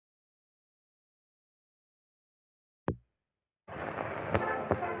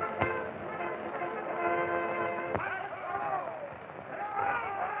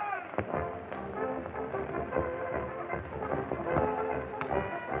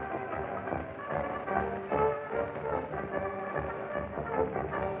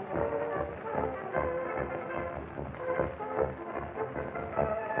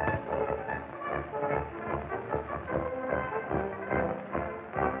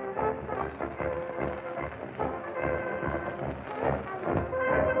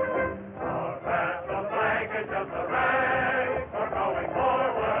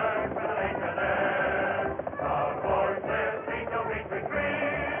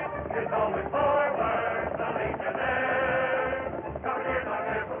Going forward, the Legionnaires. Muskateers are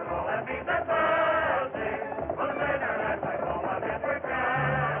fearful, all that means that they'll sing. On the banner that I call on it, we're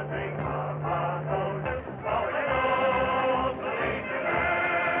chanting. Soldiers, going home, the Legionnaires.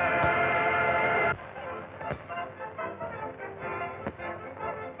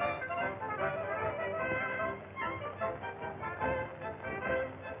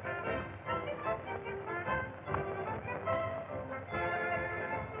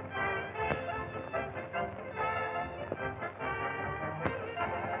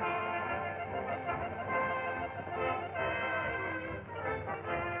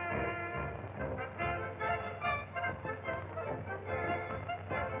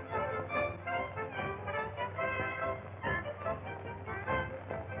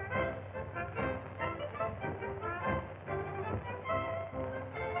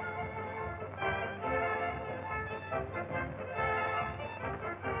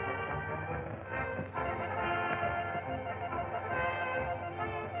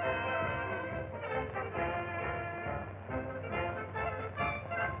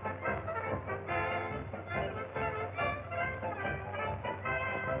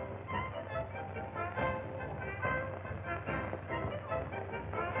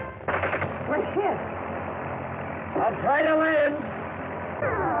 We're hit. I'll try to land.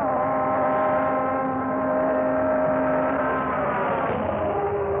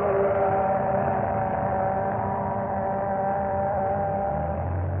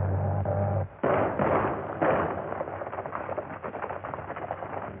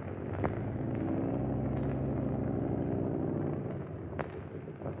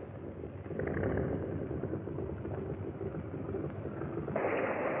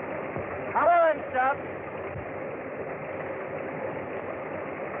 Hello and stop.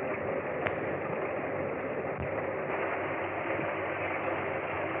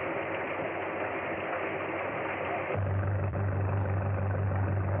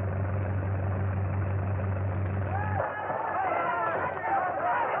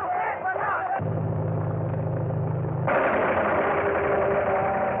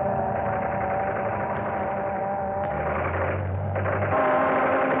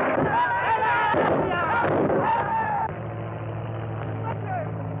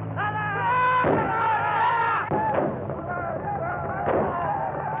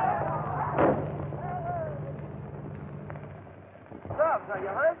 Are you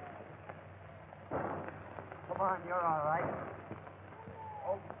hurt? Come on, you're all right.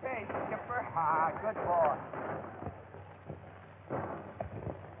 Okay, Skipper. Ah, good boy.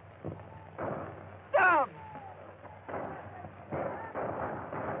 Down!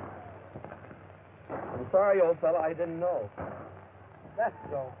 I'm sorry, old fella, I didn't know. That's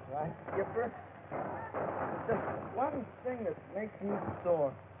all right, Skipper. Just one thing that makes me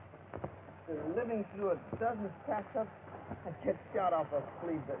sore. Is living through a dozen pass-ups and get shot off a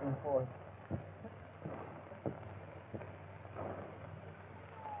flea-bitten horse.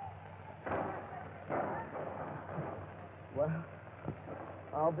 Well,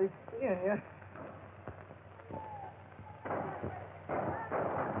 I'll be seeing you.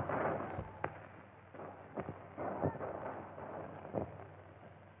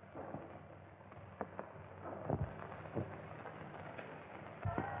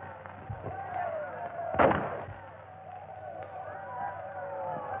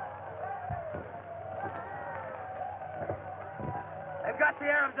 They've got the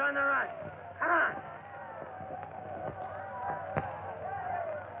Arabs on the run. Come on.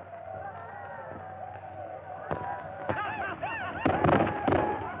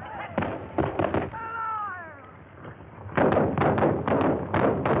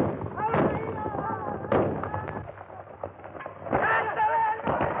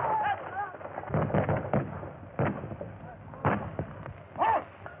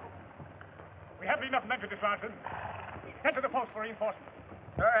 We haven't enough men to disarm them. Send to the post for reinforcements.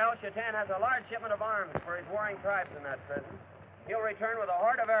 Sir, El Shaitan has a large shipment of arms for his warring tribes in that prison. He'll return with a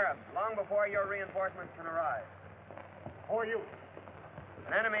horde of Arabs long before your reinforcements can arrive. Who are you?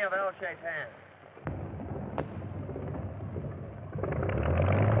 An enemy of El Shaitan.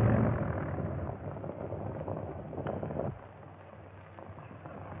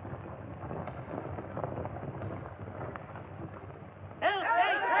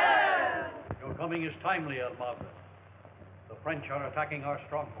 Your coming is timely, El Magra. The French are attacking our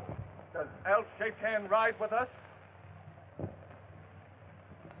stronghold. Does El Shaitan ride with us?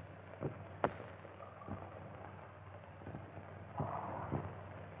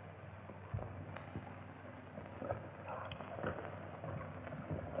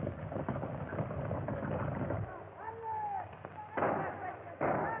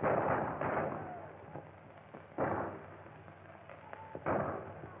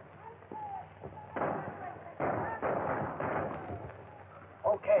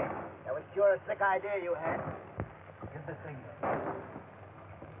 What a sick idea you had. Give the thing.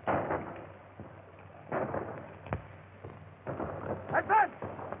 Advance!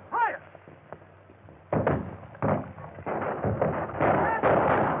 Fire!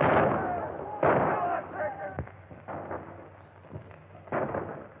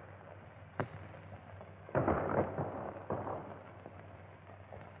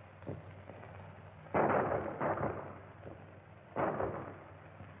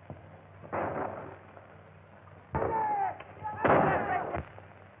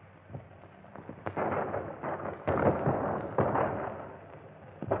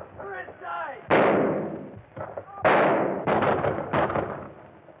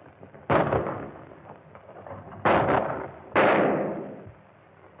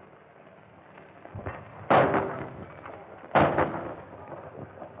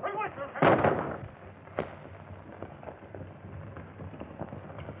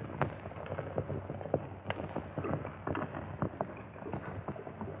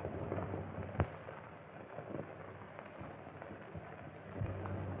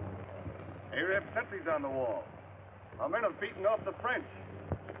 Here we have sentries on the wall. Our men have beaten off the French.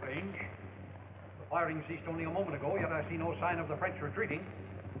 Strange. The firing ceased only a moment ago, yet I see no sign of the French retreating.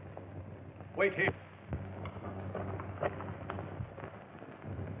 Wait here.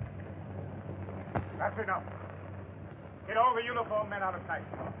 That's enough. Get all the uniformed men out of sight.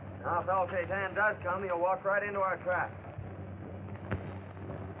 Now, if El Shaitan does come, he'll walk right into our trap.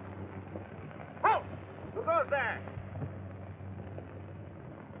 Halt! Who goes there?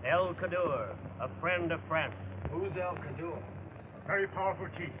 El Cadur, a friend of France. Who's El Cadur? Very powerful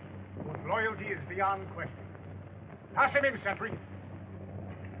chief, whose loyalty is beyond question. Pass him in, sentry.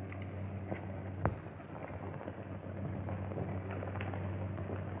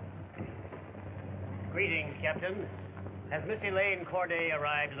 Greetings, Captain. Has Miss Elaine Corday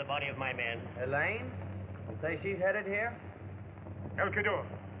arrived at the body of my men? Elaine? You say she's headed here? El Cadur,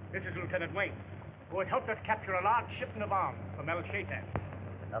 this is Lieutenant Wayne, who had helped us capture a large shipment of arms from El Shaitan.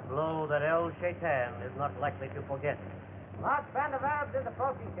 A blow that El Shaitan is not likely to forget. Large band of Arabs is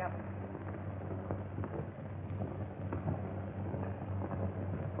approaching, Captain.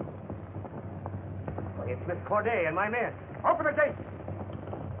 Well, it's Miss Corday and my men. Open the gate!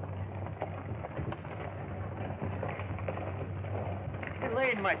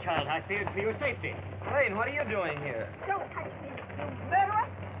 Elaine, my child, I feared for your safety. Elaine, what are you doing here? Don't touch me, you murderer!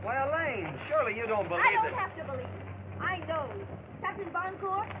 Why, Elaine, surely you don't believe I don't it. have to believe it. I know. Captain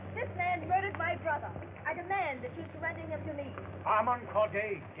Boncourt, this man murdered my brother. I demand that you surrender him to me. Armand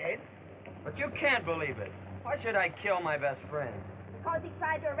Corday dead? But you can't believe it. Why should I kill my best friend? Because he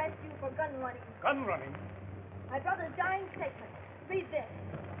tried to arrest you for gun running. Gun running? My brother's dying statement. Read this.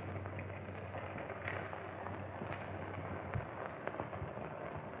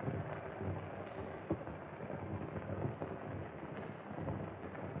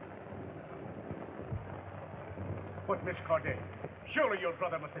 But, Miss Corday, surely your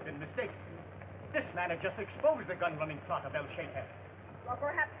brother must have been mistaken. This man had just exposed the gun-running plot of El Shaitan. Well,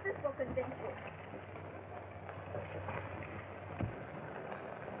 perhaps this will convince you.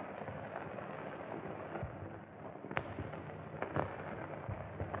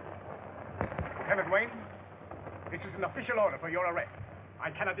 Lieutenant Wayne, this is an official order for your arrest. I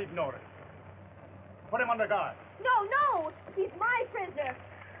cannot ignore it. Put him under guard. No, no! He's my prisoner.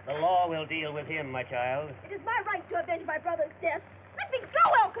 The law will deal with him, my child. It is my right to avenge my brother's death. Let me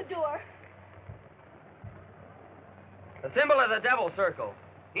go, El Cadur! The symbol of the devil circle.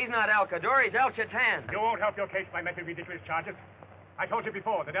 He's not El Cadur, he's El Shaitan. You won't help your case by making ridiculous charges. I told you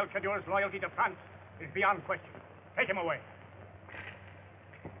before that El Cadur's loyalty to France is beyond question. Take him away.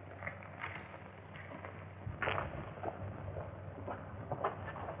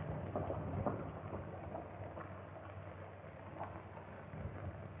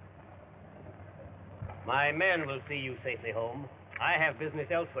 My men will see you safely home. I have business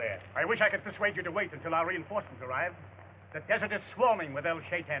elsewhere. I wish I could persuade you to wait until our reinforcements arrive. The desert is swarming with El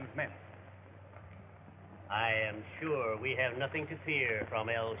Shaitan's men. I am sure we have nothing to fear from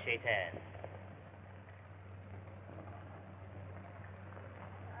El Shaitan.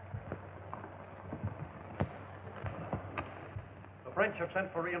 The French have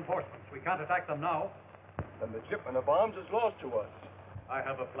sent for reinforcements. We can't attack them now. And the shipment of arms is lost to us. I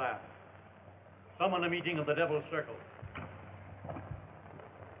have a plan. Summon a meeting of the Devil's Circle.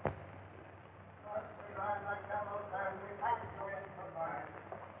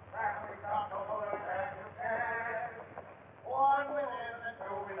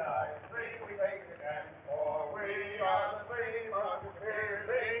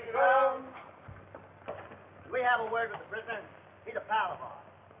 We have a word with the prisoner. He's a pal of ours.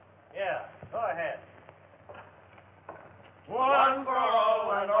 Yeah.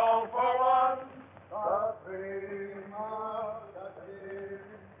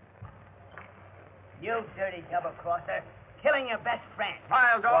 You dirty double-crosser. Killing your best friend.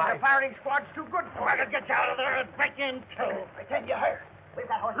 Miles off, the firing squad's too good for I could get you out of there and break you in two. Pretend you're hurt. We've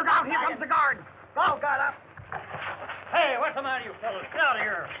got horses. Look out, here comes the guard. Go, guard up. Hey, what's the matter, you fellas? Get out of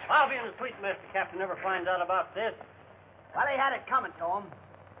here. I'll be in the sweet mess the captain never finds out about this. Well, he had it coming to him.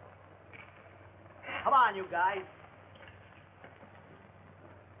 Come on, you guys.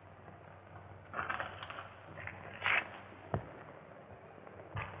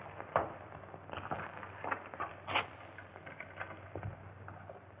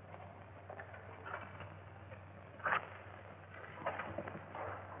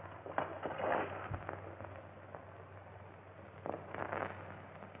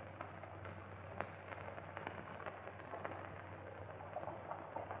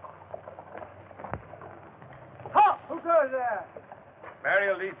 Who's there?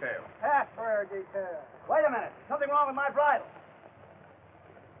 Burial detail. Half-prayer detail. Wait a minute. Something wrong with my bridle.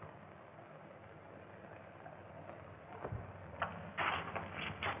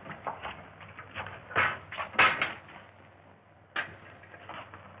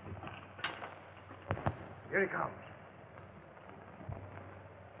 Here he comes.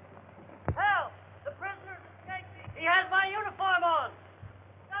 Help! The prisoner's escaping. He has my uniform on.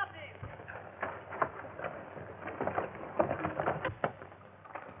 Stop him.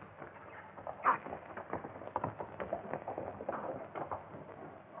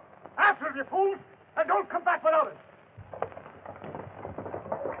 After him, you fools! And don't come back without us!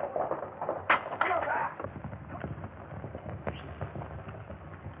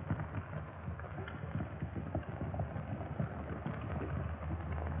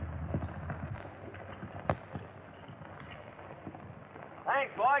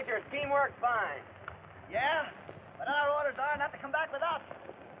 Thanks, boys. Your scheme worked fine. Yeah? But our orders are not to come back with us.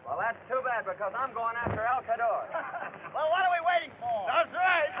 Well, that's too bad, because I'm going after El Cador. Well, what are we waiting for? That's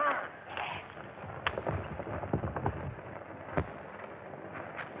right!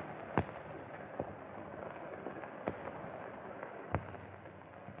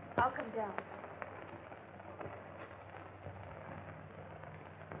 I'll come down.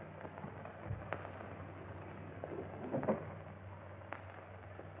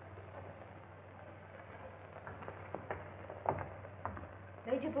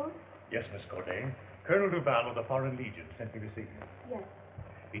 Major Booth? Yes, Miss Corday. Colonel Duval of the Foreign Legion sent me this evening. Yes.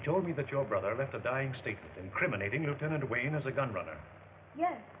 He told me that your brother left a dying statement incriminating Lieutenant Wayne as a gun runner.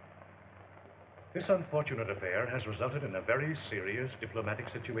 Yes. This unfortunate affair has resulted in a very serious diplomatic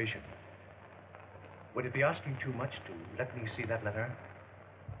situation. Would it be asking too much to let me see that letter?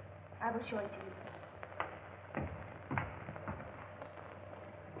 I will show it to you.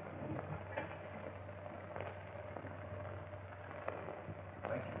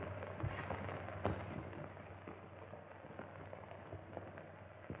 Thank you.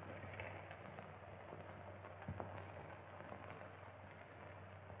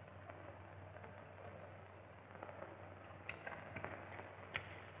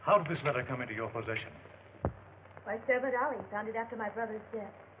 How did this letter come into your possession? My servant Ollie found it after my brother's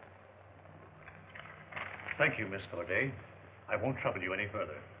death. Thank you, Miss Corday. I won't trouble you any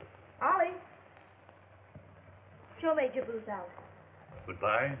further. Ollie! Show Major Booth out.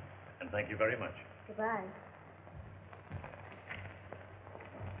 Goodbye, and thank you very much. Goodbye.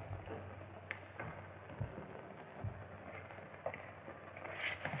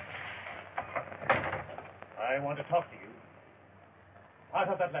 I want to talk to you. Part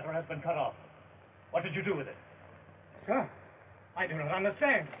of that letter has been cut off. What did you do with it? Sir, I do not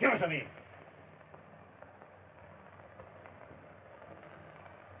understand. Give it to me.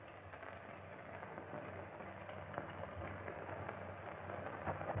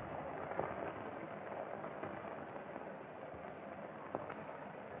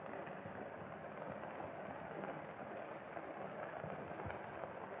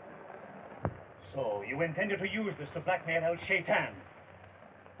 So, you intended to use this to blackmail El Shaitan?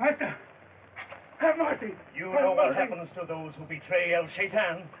 Master, have mercy. You Have know what mercy. happens to those who betray El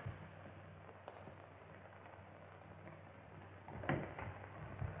Shaitan?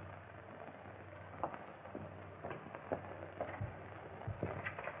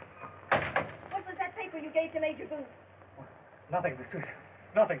 What was that paper you gave to Major Booth? Nothing, mistress.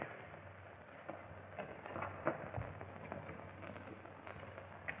 Nothing.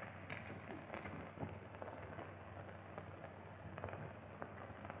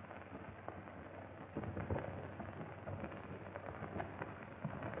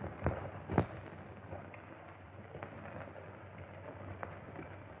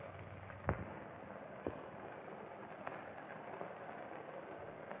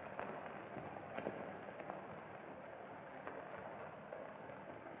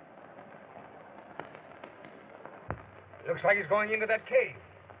 Looks like he's going into that cave.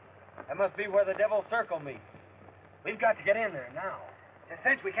 That must be where the Devil's Circle meets. We've got to get in there now. It's a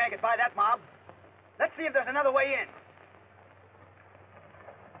cinch we can't get by that mob. Let's see if there's another way in.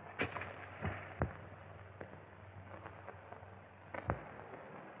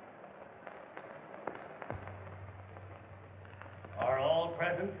 Are all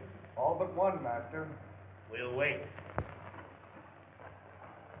present? All but one, Master. We'll wait.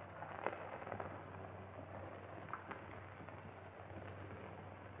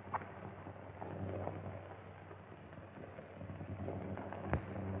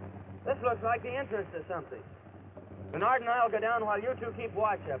 This looks like the entrance to something. Bernard and I'll go down while you two keep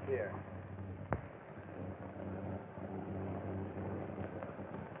watch up here.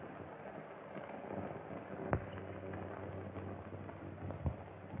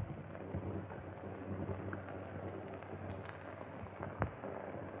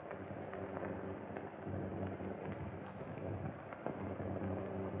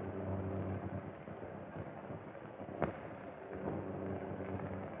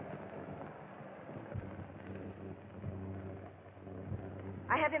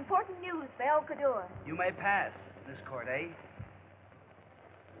 I have important news for El Cador. You may pass, Miss Corday.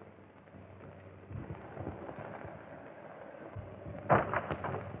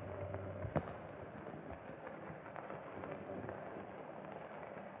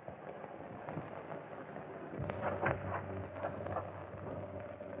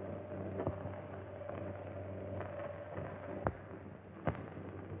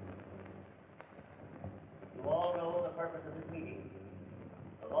 You all know the purpose of this meeting.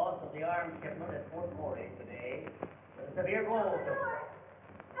 The loss of the arms shipment at Fort Morey today was a severe blow.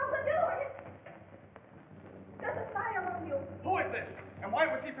 El Cador! There's a spy among you. Who is this? And why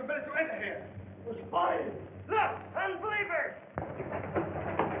was he permitted to enter here? The spies! Look! Unbelievers!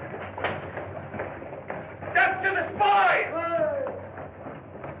 Death to the spy!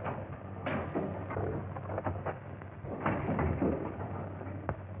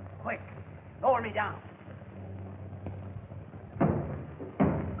 Quick, lower me down.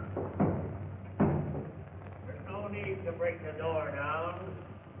 There's no need to break the door down.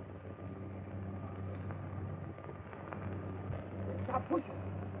 Stop pushing.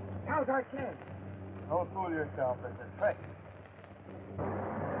 Now's our chance. Don't fool yourself. It's a trick.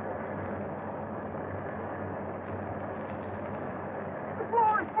 The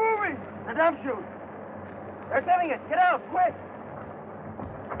floor is moving! The dump chute. They're setting it. Get out, quick!